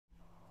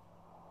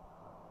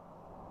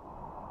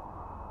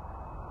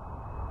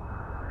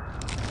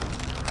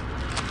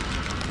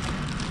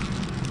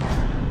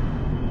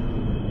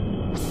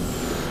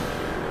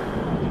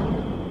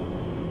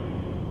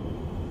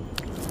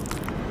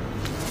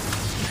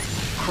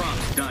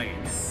Crops dying,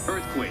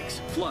 earthquakes,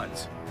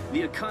 floods.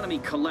 The economy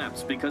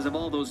collapsed because of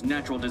all those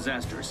natural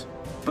disasters.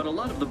 But a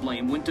lot of the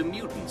blame went to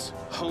mutants,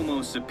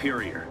 Homo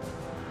superior.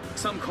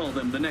 Some call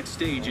them the next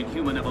stage in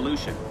human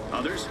evolution.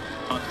 Others,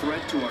 a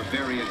threat to our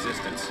very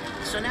existence.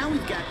 So now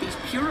we've got these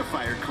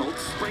purifier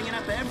cults springing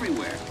up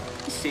everywhere.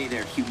 They say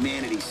they're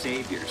humanity's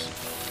saviors.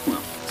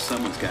 Well,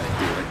 someone's got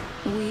to do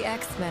it. We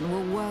X-Men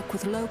will work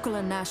with local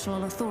and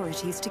national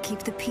authorities to keep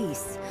the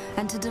peace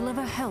and to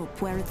deliver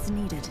help where it's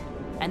needed.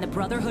 And the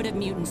Brotherhood of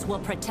Mutants will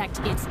protect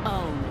its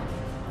own.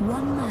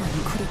 One man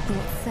could have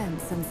brought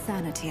sense and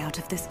sanity out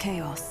of this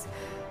chaos,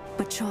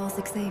 but Charles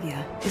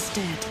Xavier is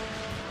dead.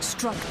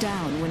 Struck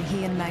down when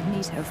he and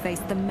Magneto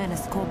faced the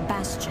menace called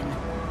Bastion.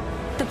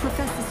 The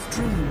Professor's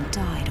dream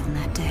died on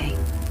that day.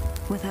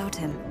 Without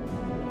him,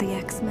 the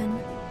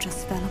X-Men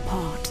just fell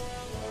apart.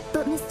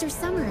 But Mr.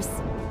 Summers,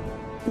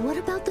 what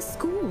about the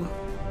school?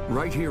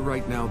 Right here,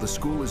 right now, the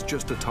school is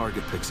just a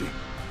target, Pixie.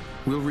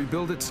 We'll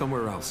rebuild it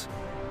somewhere else.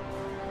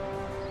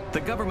 The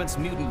government's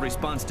Mutant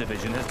Response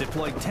Division has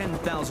deployed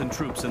 10,000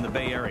 troops in the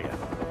Bay Area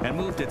and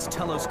moved its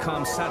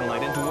Telos-Com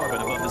satellite into orbit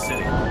above the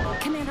city.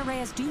 Commander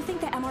Reyes, do you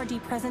think the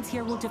MRD presence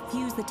here will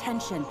diffuse the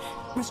tension,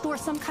 restore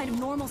some kind of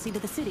normalcy to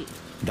the city?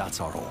 That's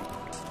our hope.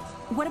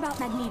 What about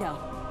Magneto?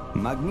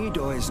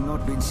 Magneto has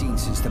not been seen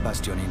since the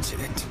Bastion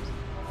incident.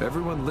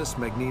 Everyone lists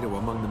Magneto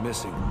among the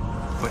missing,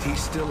 but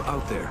he's still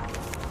out there.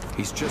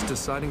 He's just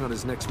deciding on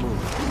his next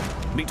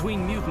move.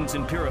 Between mutants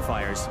and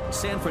purifiers,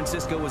 San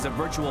Francisco is a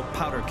virtual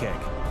powder keg.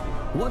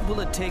 What will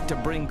it take to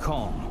bring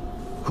calm?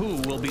 Who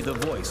will be the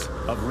voice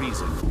of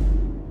reason?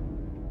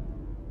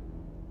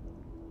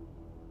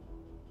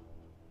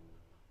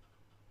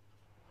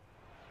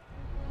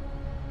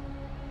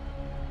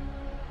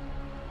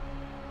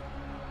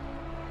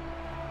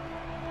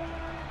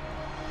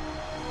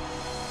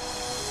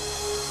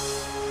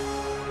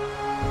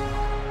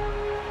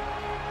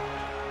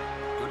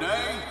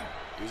 Today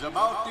is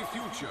about the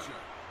future.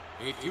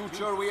 A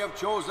future we have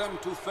chosen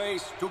to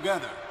face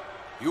together,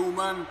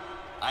 human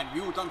and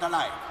mutant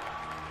alike.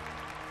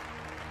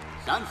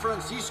 San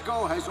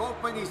Francisco has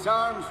opened its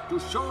arms to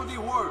show the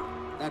world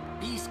that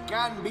peace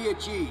can be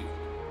achieved.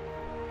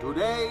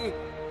 Today,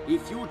 the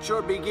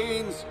future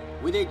begins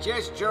with a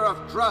gesture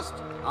of trust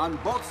on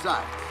both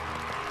sides.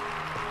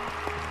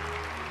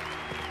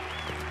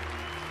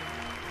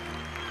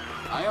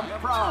 I am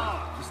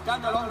proud to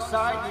stand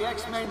alongside the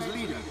X-Men's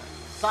leader,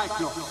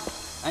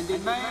 Cyclops, and the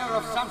mayor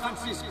of San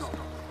Francisco,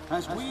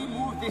 as we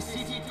move the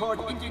city toward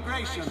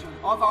integration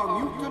of our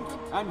mutant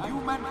and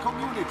human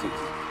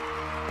communities.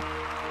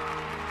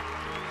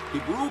 The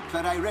group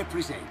that I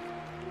represent,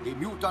 the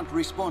Mutant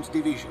Response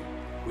Division,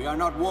 we are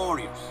not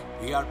warriors,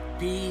 we are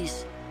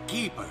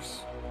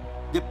peacekeepers.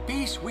 The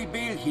peace we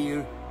build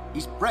here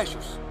is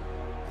precious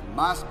and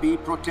must be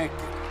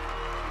protected.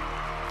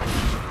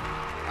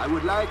 I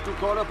would like to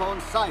call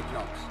upon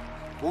Cyclops,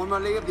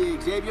 formerly of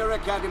the Xavier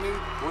Academy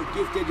for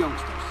Gifted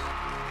Youngsters.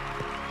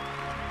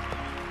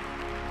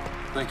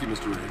 Thank you,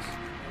 Mr. Reyes.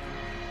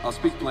 I'll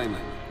speak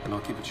plainly, and I'll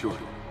keep it short.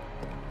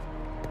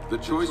 The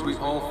choice we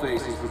all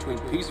face is between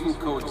peaceful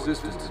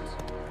coexistence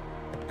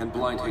and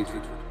blind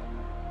hatred.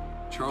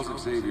 Charles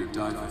Xavier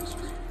died for this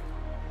dream.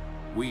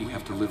 We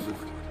have to live for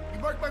it. You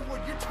mark my word,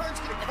 your turn's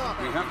gonna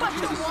come. We have to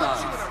choose a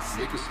side,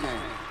 make a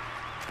stand.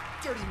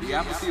 The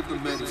apathy of the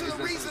many is as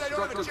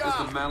destructive as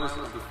the malice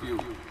of the few.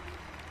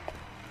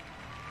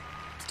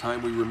 It's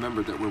time we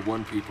remember that we're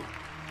one people,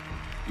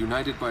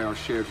 united by our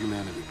shared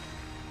humanity.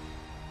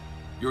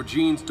 Your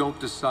genes don't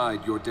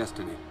decide your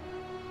destiny.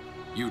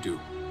 You do.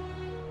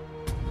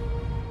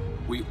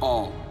 We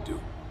all do.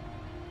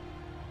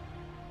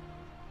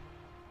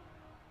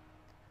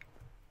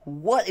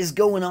 What is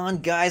going on,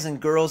 guys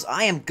and girls?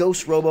 I am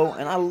Ghost Robo,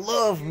 and I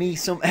love me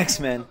some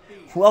X-Men.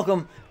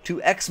 Welcome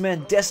to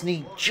X-Men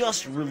Destiny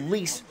just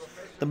released.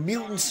 The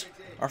mutants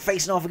are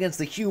facing off against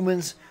the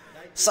humans.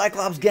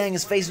 Cyclops gang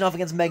is facing off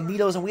against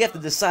Magneto's, and we have to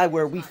decide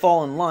where we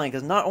fall in line,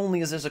 because not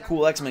only is this a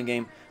cool X-Men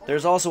game,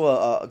 there's also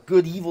a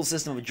good-evil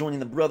system of joining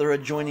the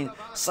Brotherhood, joining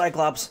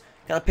Cyclops.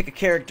 Gotta pick a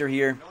character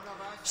here.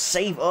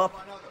 Save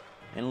up.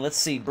 And let's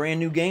see, brand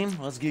new game.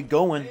 Let's get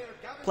going.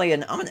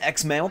 I'm an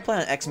X-Man. We'll play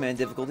on X-Man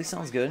difficulty.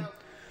 Sounds good.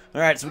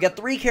 Alright, so we got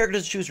 3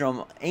 characters to choose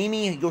from.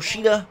 Amy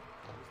Yoshida,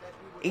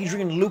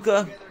 Adrian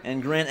Luca,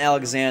 and Grant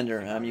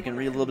Alexander. You can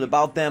read a little bit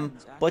about them,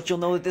 but you'll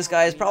know that this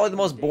guy is probably the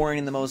most boring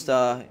and the most,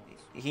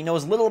 he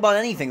knows little about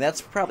anything.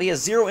 He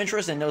has 0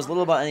 interest and knows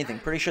little about anything.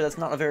 Pretty sure that's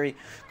not a very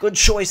good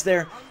choice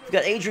there. We've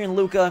got Adrian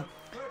Luca.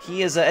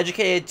 He is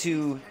educated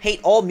to hate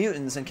all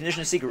mutants and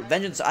conditioned to seek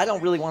vengeance. I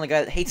don't really want a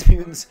guy that hates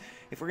mutants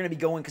if we're going to be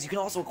going, because you can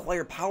also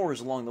acquire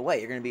powers along the way.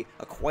 You're going to be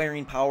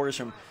acquiring powers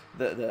from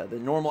the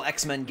normal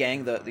X-Men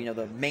gang,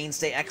 the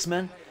mainstay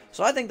X-Men.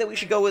 So I think that we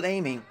should go with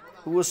Amy,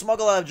 who was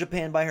smuggled out of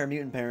Japan by her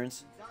mutant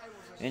parents.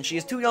 And she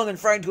is too young and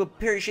frightened to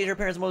appreciate her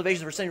parents'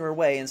 motivations for sending her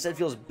away, and instead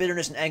feels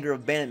bitterness and anger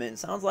of abandonment.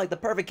 Sounds like the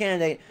perfect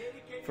candidate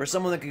for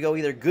someone that could go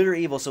either good or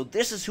evil. So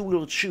this is who we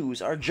will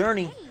choose. Our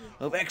journey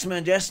of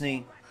X-Men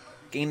Destiny.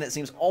 Game that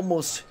seems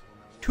almost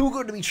too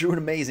good to be true and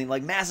amazing.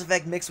 Like Mass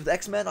Effect mixed with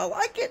X-Men. I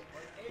like it.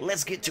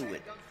 Let's get to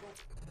it.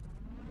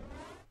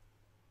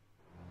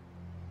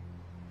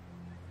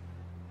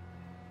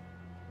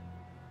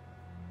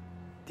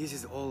 This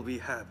is all we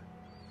have.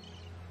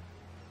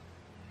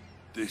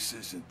 This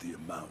isn't the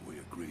amount we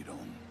agreed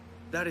on.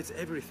 That is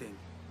everything.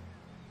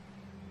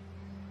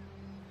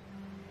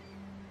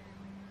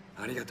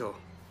 Arigato.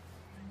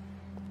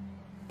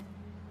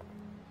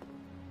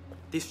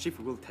 This ship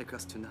will take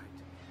us tonight.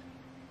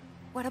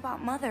 What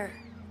about Mother?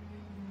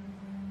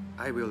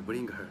 I will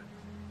bring her.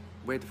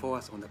 Wait for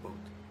us on the boat.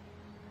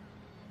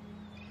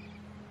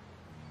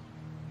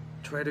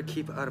 Try to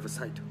keep out of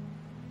sight.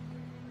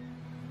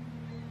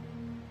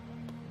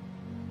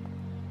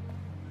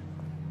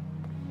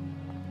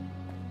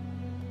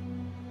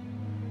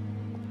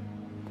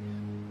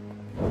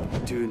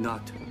 Do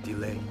not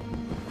delay.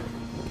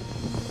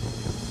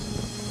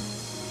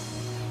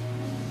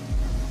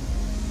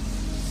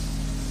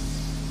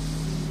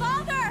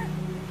 Father!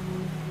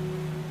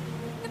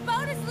 The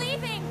boat is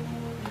leaving!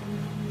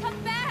 Come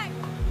back!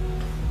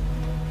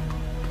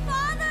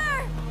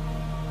 Father!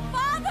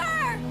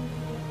 Father!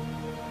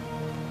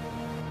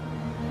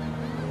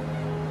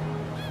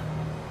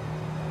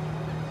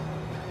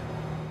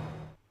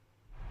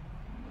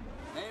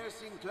 Mayor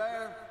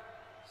Sinclair,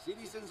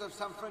 citizens of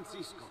San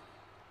Francisco,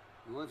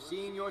 you have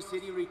seen your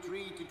city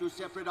retreat into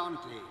separate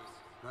enclaves.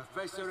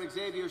 Professor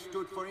Xavier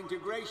stood for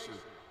integration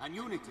and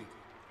unity.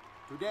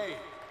 Today,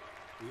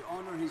 we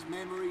honor his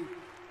memory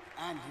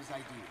and his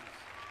ideas.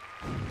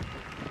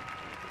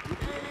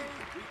 Today,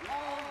 we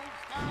all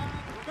stand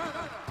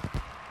together.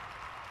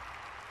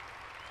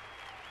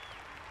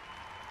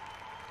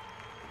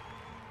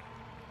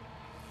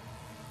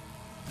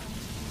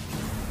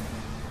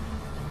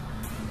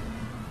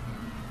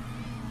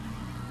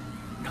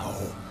 No.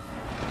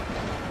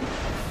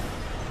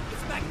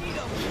 It's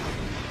Magneto!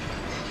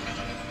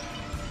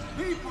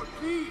 People,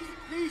 please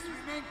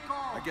remain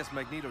calm. I guess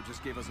Magneto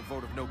just gave us a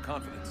vote of no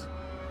confidence.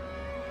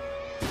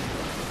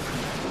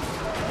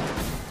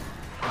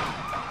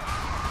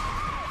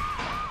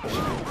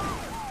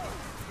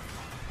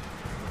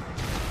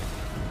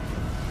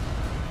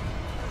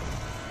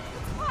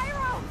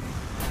 Pyro!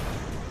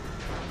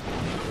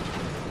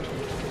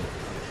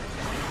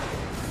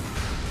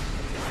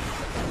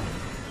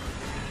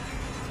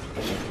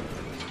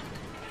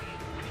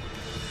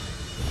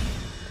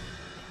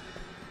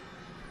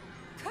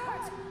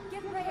 Kurt!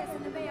 Get Reyes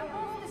and the mayor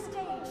off the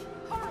stage!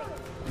 Hurry!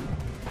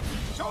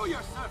 Show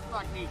yourself,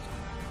 Magneto!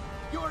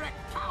 You're a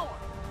coward!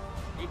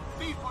 A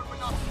people will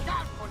not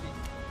stand for you!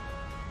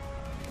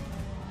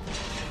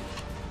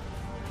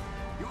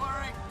 You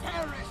are a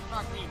terrorist,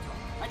 Magneto!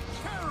 A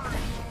terrorist!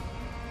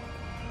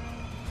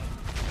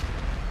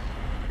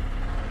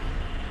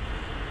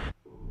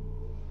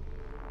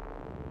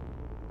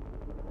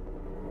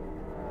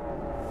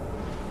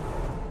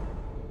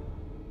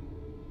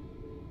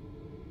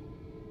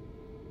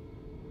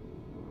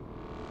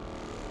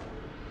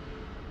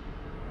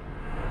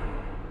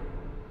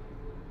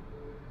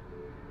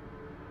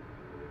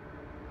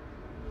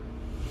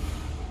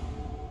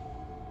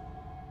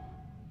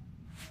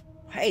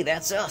 Hey,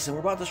 that's us, and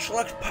we're about to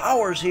select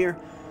powers here.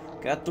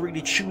 Got 3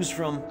 to choose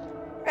from.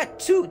 Got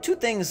two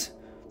things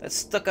that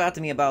stuck out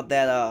to me about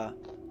that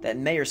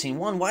mayor scene.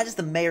 1, why does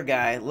the mayor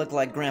guy look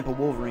like Grandpa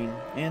Wolverine?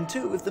 And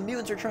 2, if the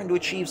mutants are trying to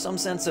achieve some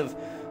sense of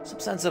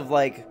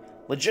like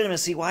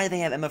legitimacy, why do they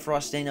have Emma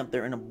Frost standing up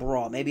there in a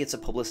bra? Maybe it's a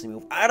publicity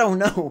move. I don't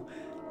know,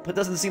 but it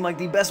doesn't seem like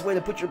the best way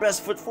to put your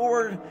best foot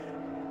forward.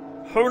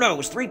 Who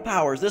knows? 3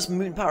 powers. This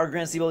mutant power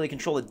grants the ability to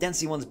control the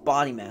density of one's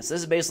body mass. This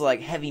is basically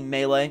like heavy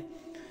melee.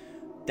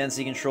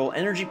 Density control,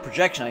 energy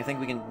projection, I think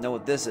we can know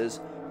what this is.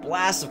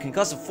 Blast of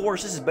concussive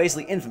force, this is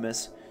basically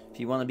Infamous, if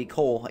you want to be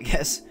Cole, I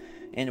guess.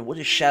 And what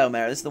is shadow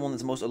matter? This is the one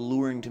that's most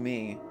alluring to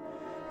me.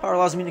 Power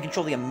allows me to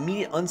control the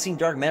immediate unseen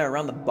dark matter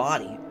around the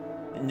body.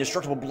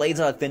 Indestructible blades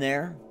out of thin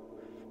air.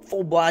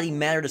 Full body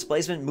matter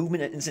displacement,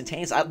 movement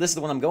instantaneous. This is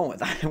the one I'm going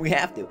with. We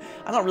have to.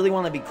 I don't really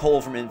want to be Cole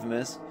from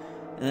Infamous.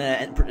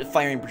 And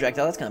firing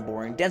projectile, that's kind of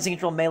boring. Density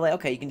control melee,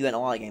 okay, you can do that in a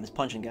lot of games,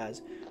 punching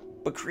guys.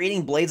 But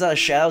creating blades out of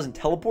shadows and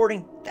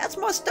teleporting, that's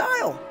my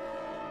style!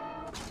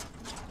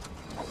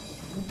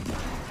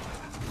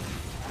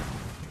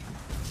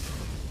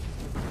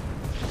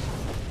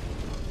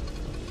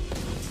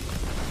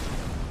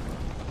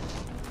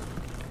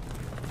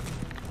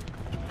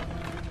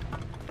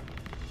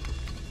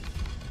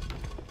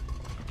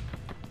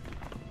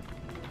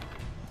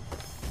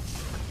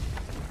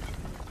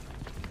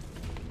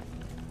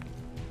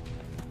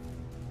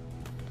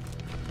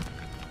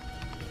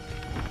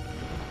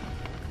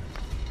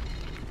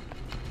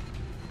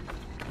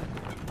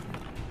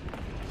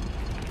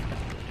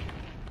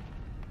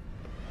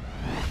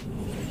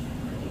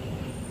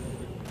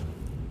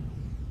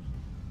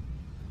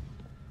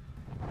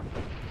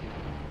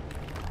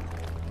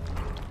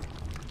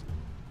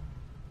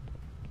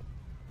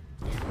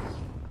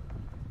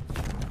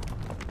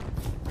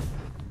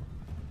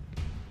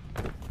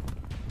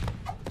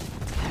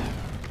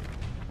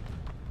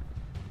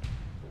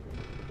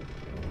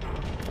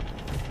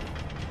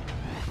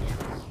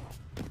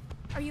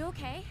 Are you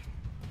okay?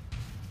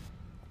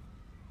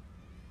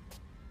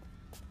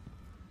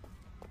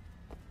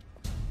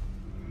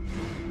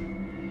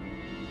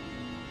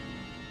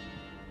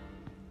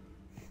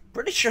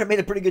 pretty sure I made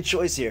a pretty good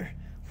choice here.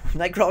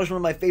 Nightcrawler's one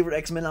of my favorite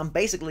X-Men. I'm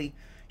basically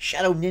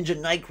Shadow Ninja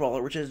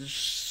Nightcrawler, which is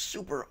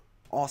super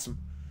awesome.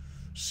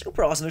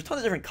 Super awesome. There's tons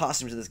of different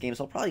costumes in this game,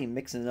 so I'll probably be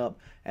mixing it up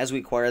as we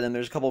acquire them.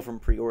 There's a couple from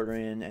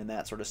pre-ordering and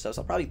that sort of stuff,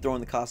 so I'll probably throw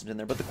in the costumes in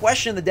there. But the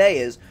question of the day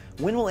is,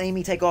 when will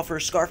Amy take off her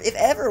scarf? If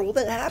ever, will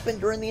that happen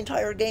during the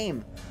entire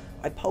game?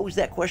 I pose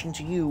that question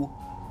to you.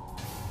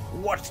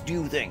 What do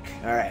you think?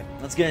 Alright,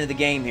 let's get into the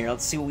game here.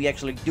 Let's see what we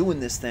actually do in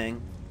this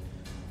thing.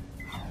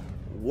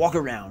 Walk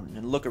around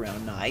and look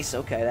around. Nice.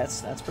 Okay,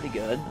 that's pretty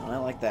good. I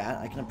like that.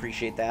 I can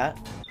appreciate that.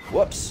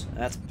 Whoops.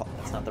 That's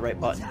not the right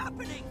button. What's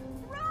happening?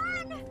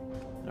 Run!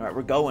 Alright,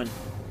 we're going.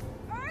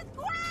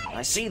 Earthquake!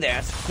 I see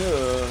that.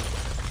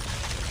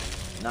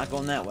 Not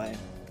going that way.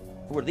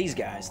 Who are these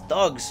guys?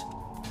 Thugs.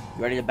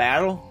 You ready to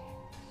battle?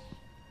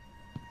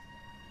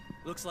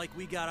 Looks like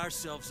we got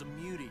ourselves a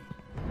mutie.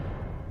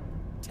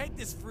 Take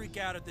this freak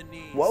out at the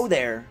knees. Whoa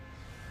there.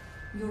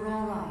 You're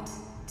all right.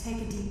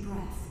 Take a deep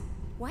breath.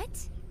 What?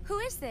 Who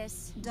is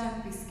this?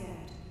 Don't be scared.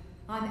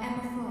 I'm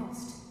Emma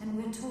Frost, and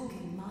we're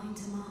talking mind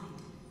to mind.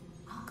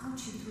 I'll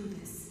coach you through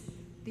this.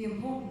 The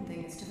important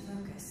thing is to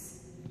focus.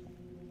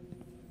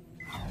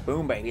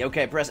 Boom, baby.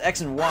 Okay, press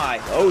X and Y.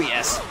 Oh,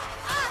 yes.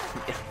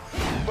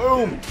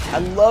 Boom. I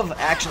love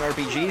action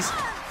RPGs.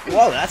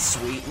 Whoa, that's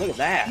sweet. Look at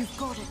that. You've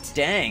got it.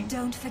 Dang.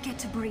 Don't forget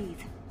to breathe.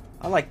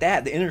 I like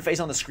that. The interface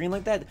on the screen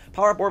like that.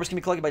 Power-up orbs can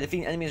be collected by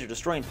defeating enemies or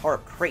destroying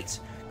power-up crates.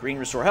 Green,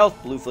 restore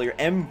health. Blue, fill your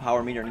M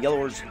power meter. And yellow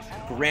orbs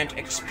grant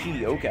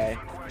XP. Okay.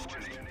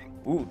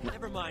 Ooh.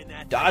 Never mind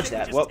that. Dodge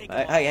that. Whoa.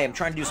 Hey, I'm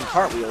trying to do some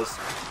cartwheels.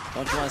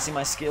 Don't you want to see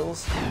my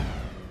skills?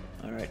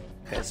 Alright.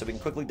 Okay, so we can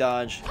quickly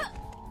dodge.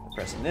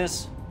 Pressing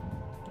this.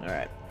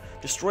 Alright.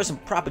 Destroy some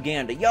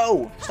propaganda.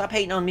 Yo! Stop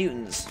hating on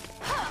mutants.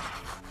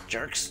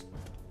 Jerks.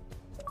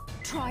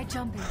 Try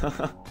jumping.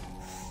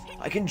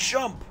 I can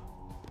jump!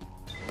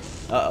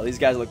 Uh-oh, these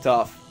guys look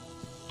tough.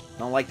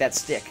 Don't like that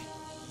stick.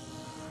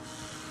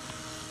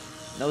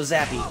 No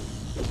zappy.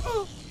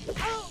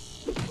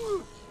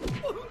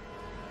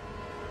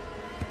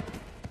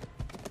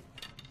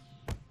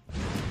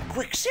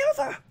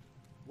 Quicksilver!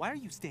 Why are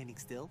you standing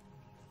still?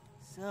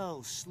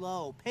 So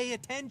slow. Pay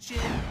attention.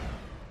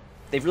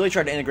 They've really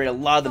tried to integrate a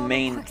lot of the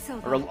main,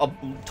 or a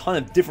ton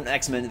of different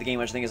X-Men into the game,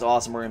 which I think is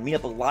awesome. We're going to meet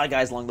up with a lot of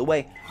guys along the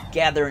way,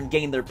 gather and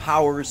gain their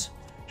powers.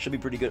 Should be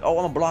pretty good. Oh,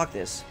 I'm going to block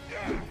this.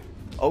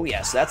 Oh,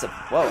 yes, that's a...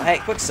 Whoa, hey,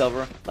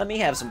 Quicksilver, let me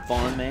have some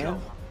fun, man.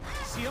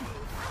 See him?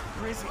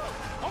 Where is he?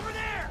 Over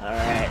there!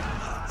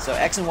 Alright, so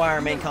X and Y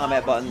are main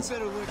combat buttons.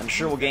 I'm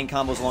sure we'll gain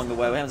combos along the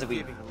way. What happens if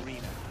we...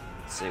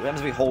 Let's see, what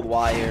happens if we hold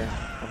Y here?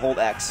 Or hold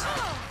X?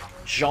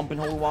 Jump and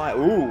hold Y?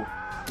 Ooh!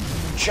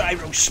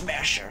 Gyro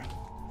Smasher!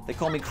 They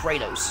call me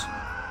Kratos.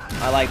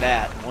 I like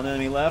that. One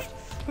enemy left.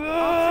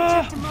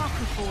 I'll project a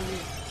marker for you.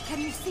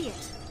 Can you see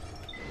it?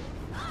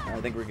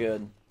 I think we're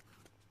good.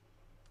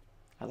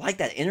 I like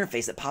that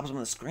interface that pops up on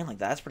the screen like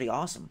that. That's pretty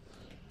awesome.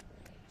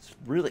 It's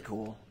really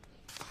cool.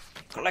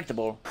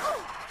 Collectible.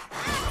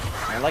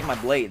 I like my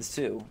blades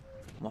too.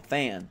 I'm a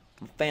fan.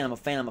 I'm a fan. I'm a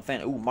fan. I'm a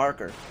fan. Ooh,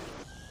 marker.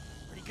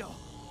 Where'd he go?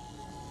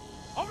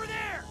 Over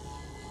there!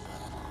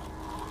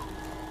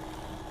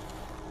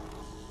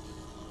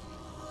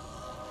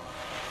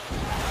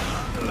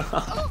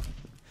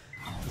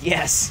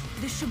 Yes.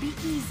 This should be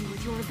easy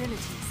with your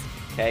abilities.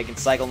 Okay, I can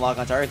cycle and lock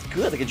on targets.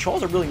 Good. The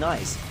controls are really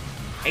nice.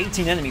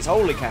 18 enemies.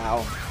 Holy cow.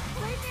 Leave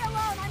me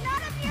alone. I'm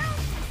not immune.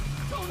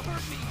 Don't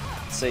hurt me.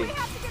 Let's see. We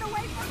have to get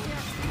away from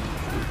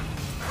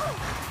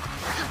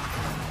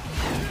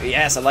here.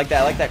 Yes, I like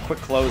that. I like that quick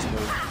close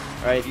move.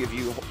 All right, if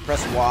you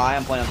press Y,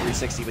 I'm playing on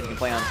 360, but you can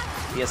play on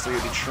PS3. It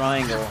would be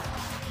triangle.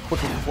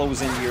 Quickly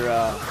close into your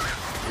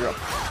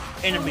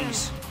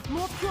enemies.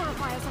 More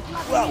purifiers of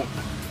blood. Whoa,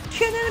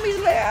 10 enemies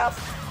left.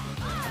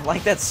 I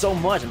like that so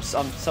much. I'm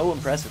so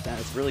impressed with that.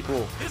 It's really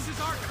cool. This is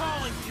our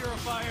calling,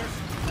 purifiers.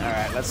 All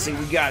right, let's see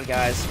what we got,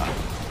 guys.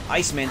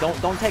 Iceman,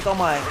 don't take all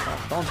my,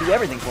 don't do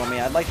everything for me.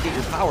 I'd like to get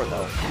your power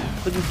though.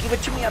 Could you give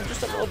it to me? I'm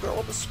just a little girl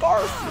with a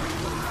scarf.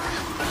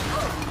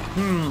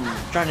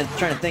 Trying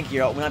to think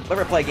here.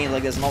 Whenever I play a game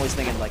like this, I'm always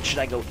thinking like, should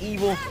I go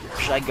evil?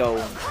 Should I go,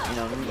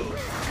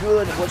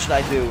 good? What should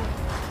I do?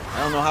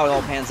 I don't know how it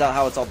all pans out,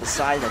 how it's all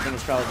decided. I think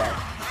it's probably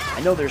that.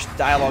 I know there's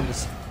dialogue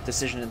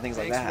decision and things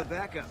like that. Thanks for the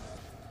backup.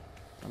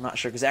 I'm not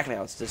sure exactly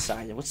how it's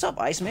decided. What's up,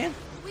 Iceman?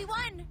 We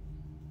won.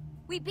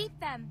 We beat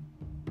them.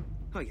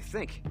 Oh, you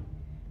think?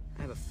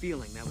 I have a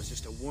feeling that was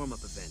just a warm-up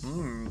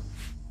event.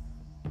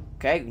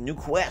 Okay, new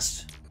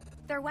quest.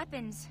 Their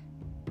weapons.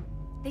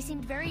 They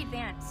seemed very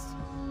advanced.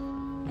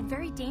 And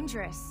very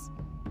dangerous.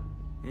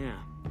 Yeah,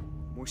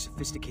 more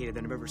sophisticated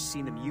than I've ever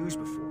seen them used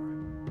before.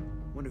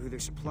 Wonder who their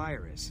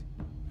supplier is.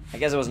 I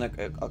guess it wasn't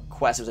a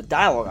quest, it was a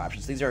dialogue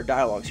option. So these are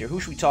dialogues here. Who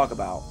should we talk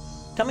about?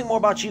 Tell me more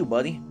about you,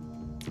 buddy.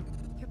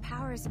 Your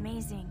power is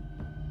amazing.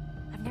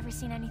 I've never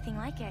seen anything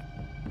like it.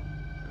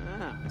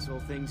 Ah, this whole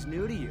thing's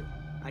new to you.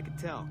 I could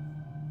tell.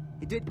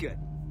 You did good.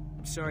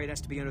 I'm sorry it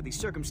has to be under these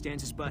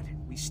circumstances, but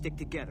we stick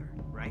together,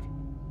 right?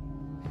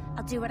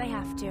 I'll do what I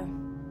have to.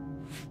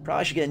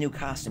 Probably should get a new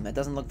costume. That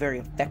doesn't look very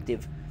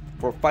effective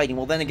for fighting.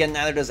 Well, then again,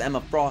 neither does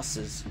Emma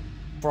Frost's.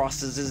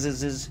 Frost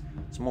is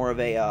more of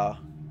a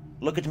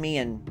look at me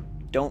and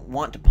don't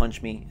want to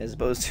punch me as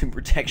opposed to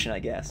protection, I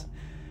guess.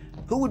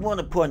 Who would want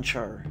to punch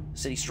her?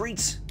 City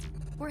streets?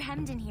 We're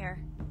hemmed in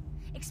here,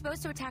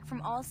 exposed to attack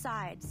from all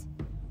sides.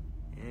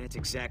 That's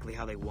exactly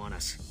how they want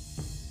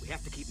us. We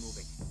have to keep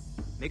moving.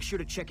 Make sure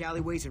to check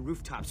alleyways and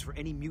rooftops for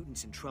any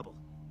mutants in trouble.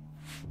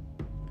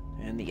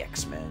 And the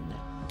X-Men.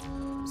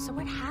 So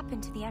what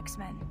happened to the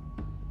X-Men?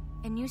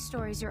 In news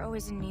stories, you're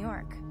always in New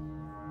York.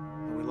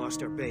 Well, we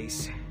lost our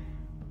base,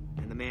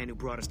 and the man who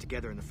brought us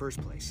together in the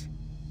first place.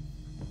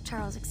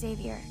 Charles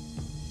Xavier.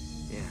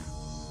 Yeah,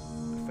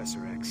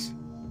 Professor X.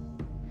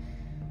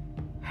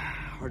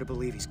 Hard to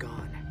believe he's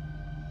gone.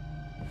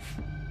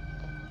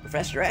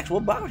 Professor X,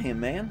 what about him,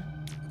 man?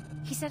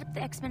 He set up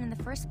the X-Men in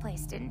the first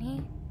place, didn't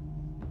he?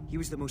 He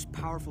was the most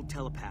powerful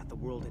telepath the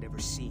world had ever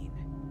seen.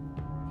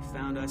 He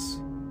found us,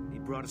 and he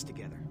brought us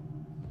together.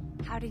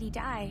 How did he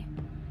die?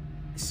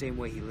 The same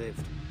way he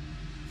lived,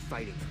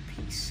 fighting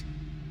for peace.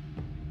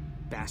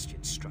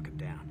 Bastion struck him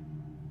down.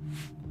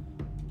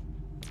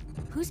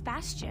 Who's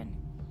Bastion?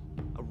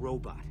 A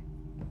robot.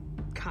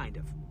 Kind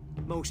of.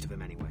 Most of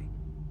him, anyway.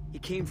 He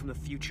came from the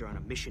future on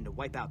a mission to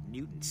wipe out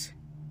mutants.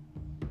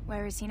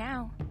 Where is he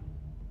now?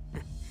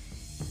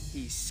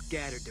 He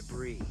scattered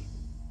debris.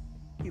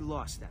 He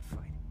lost that fight.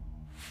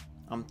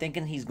 I'm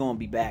thinking he's going to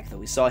be back, though.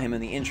 We saw him in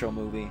the intro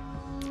movie.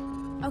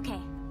 Okay.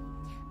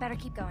 Better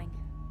keep going.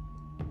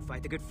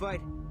 Fight the good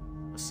fight.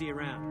 I'll see you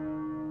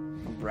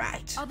around.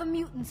 Right. Other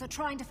mutants are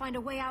trying to find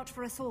a way out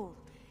for us all.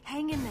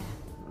 Hang in there.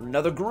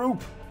 Another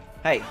group.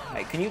 Hey,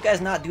 can you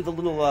guys not do the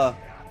little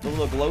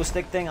glow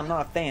stick thing? I'm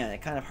not a fan.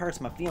 It kind of hurts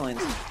my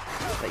feelings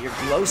that you're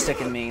glow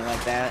sticking me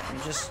like that.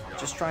 I'm just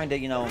trying to,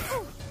 you know,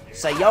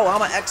 say, yo,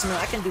 I'm an X-Men.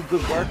 I can do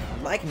good work.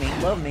 Like me,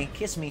 love me,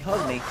 kiss me,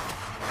 hug me.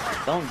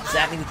 Don't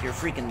zap me with your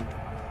freaking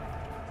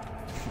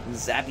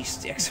zappy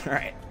sticks. All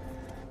right,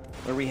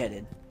 where are we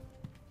headed?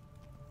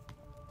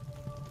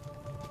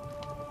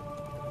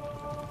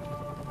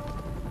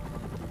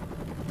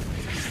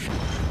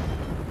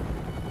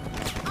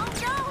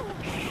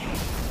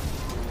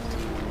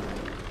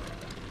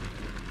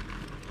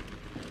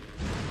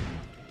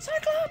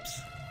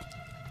 Cyclops!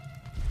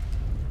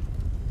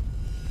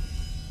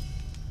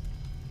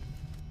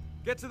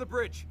 Get to the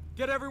bridge!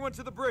 Get everyone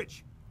to the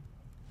bridge!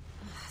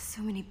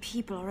 So many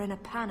people are in a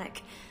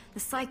panic. The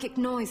psychic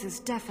noise is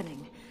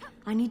deafening.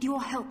 I need your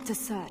help to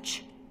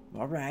search.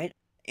 Alright.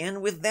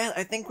 And with that,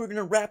 I think we're going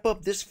to wrap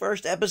up this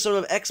first episode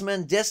of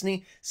X-Men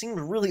Destiny. Seemed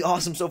really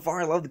awesome so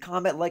far. I love the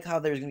combat. I like how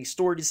there's going to be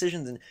story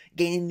decisions and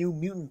gaining new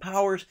mutant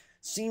powers.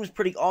 Seems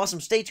pretty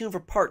awesome. Stay tuned for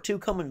part 2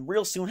 coming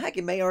real soon. Heck,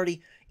 it may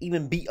already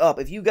even be up.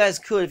 If you guys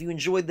could, if you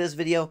enjoyed this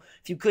video,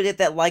 if you could hit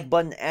that like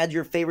button, add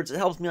your favorites. It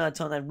helps me out a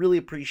ton. I really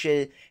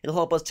appreciate it. It'll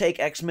help us take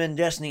X-Men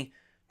Destiny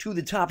to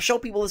the top. Show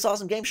people this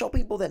awesome game. Show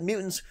people that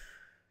mutants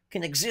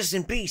can exist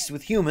in peace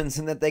with humans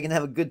and that they can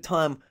have a good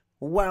time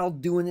while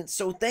doing it.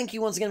 So thank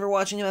you once again for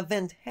watching. Have a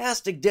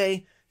fantastic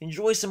day.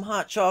 Enjoy some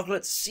hot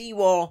chocolate. See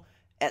you all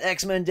at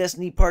X-Men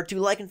Destiny Part 2.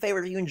 Like and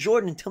favorite if you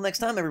enjoyed. And until next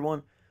time,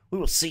 everyone, we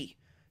will see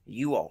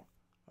you all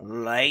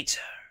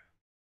later.